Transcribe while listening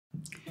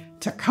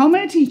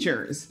Tacoma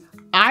teachers,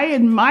 I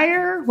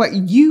admire what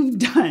you've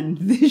done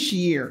this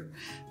year.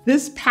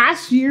 This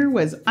past year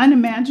was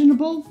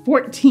unimaginable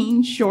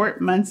 14 short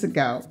months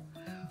ago.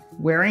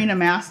 Wearing a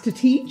mask to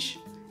teach,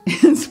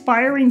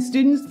 inspiring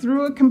students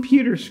through a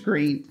computer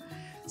screen,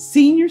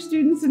 senior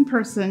students in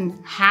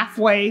person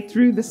halfway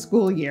through the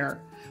school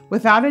year.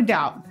 Without a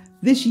doubt,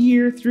 this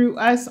year threw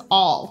us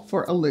all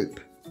for a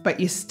loop. But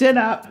you stood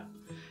up,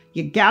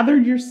 you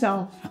gathered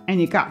yourself, and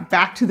you got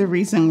back to the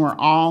reason we're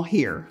all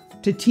here,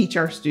 to teach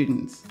our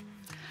students.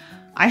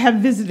 I have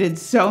visited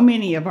so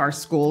many of our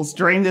schools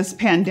during this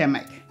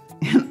pandemic,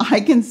 and I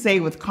can say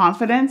with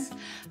confidence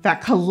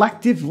that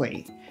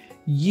collectively,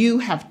 you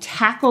have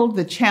tackled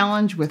the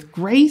challenge with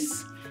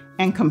grace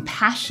and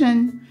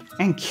compassion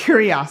and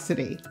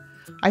curiosity.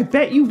 I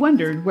bet you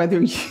wondered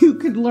whether you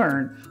could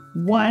learn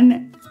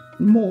one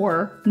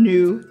more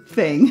new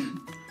thing.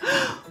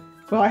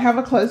 Well, I have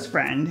a close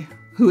friend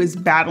who is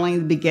battling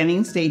the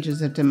beginning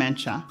stages of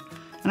dementia,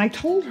 and I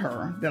told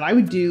her that I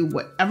would do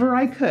whatever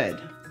I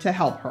could to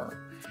help her.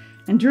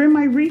 And during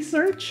my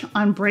research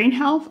on brain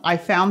health, I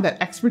found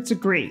that experts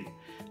agree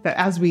that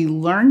as we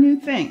learn new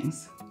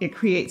things, it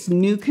creates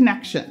new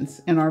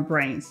connections in our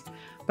brains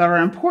that are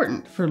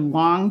important for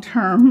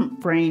long-term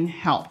brain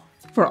health.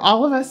 For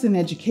all of us in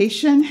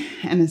education,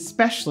 and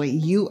especially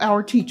you,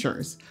 our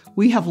teachers,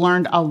 we have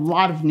learned a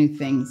lot of new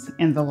things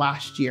in the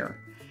last year,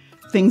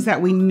 things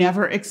that we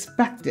never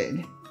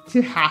expected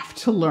to have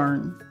to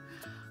learn.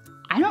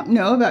 I don't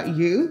know about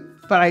you,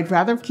 but I'd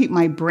rather keep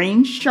my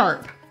brain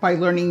sharp by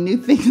learning new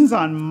things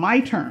on my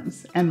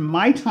terms and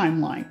my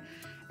timeline,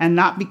 and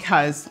not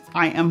because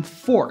I am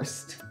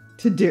forced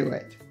to do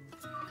it.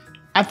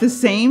 At the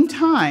same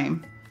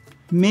time,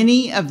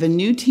 many of the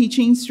new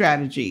teaching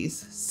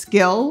strategies,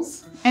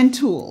 skills, and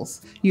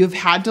tools you have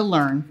had to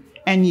learn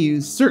and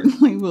use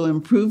certainly will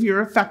improve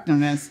your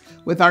effectiveness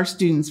with our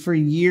students for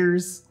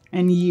years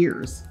and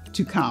years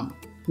to come.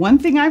 One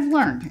thing I've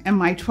learned in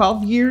my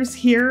 12 years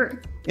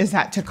here is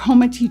that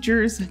Tacoma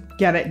teachers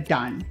get it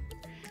done.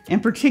 In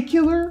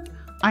particular,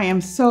 I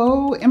am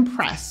so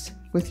impressed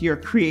with your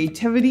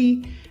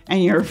creativity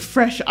and your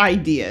fresh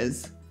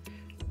ideas.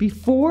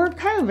 Before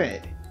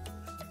COVID,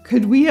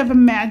 could we have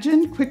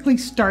imagined quickly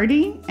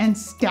starting and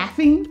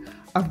staffing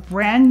a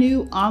brand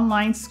new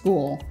online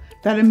school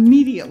that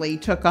immediately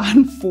took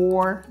on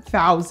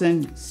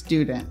 4,000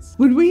 students?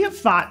 Would we have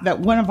thought that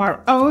one of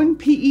our own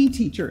PE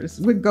teachers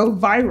would go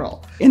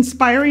viral,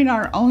 inspiring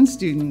our own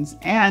students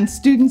and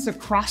students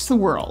across the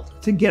world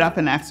to get up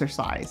and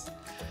exercise?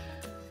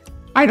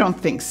 I don't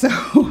think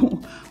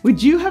so.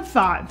 Would you have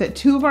thought that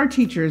two of our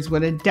teachers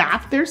would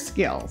adapt their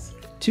skills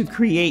to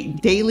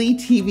create daily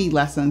TV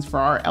lessons for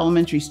our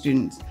elementary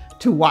students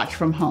to watch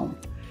from home?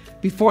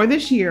 Before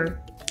this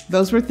year,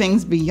 those were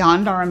things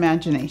beyond our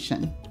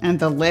imagination, and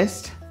the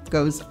list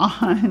goes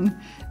on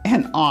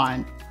and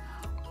on.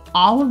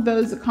 All of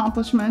those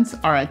accomplishments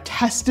are a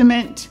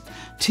testament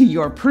to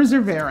your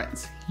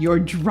perseverance, your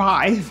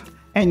drive,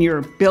 and your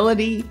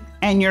ability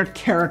and your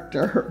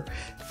character.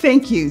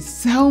 Thank you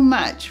so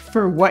much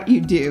for what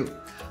you do.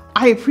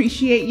 I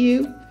appreciate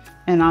you,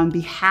 and on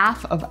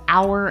behalf of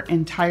our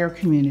entire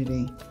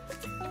community,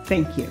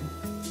 thank you.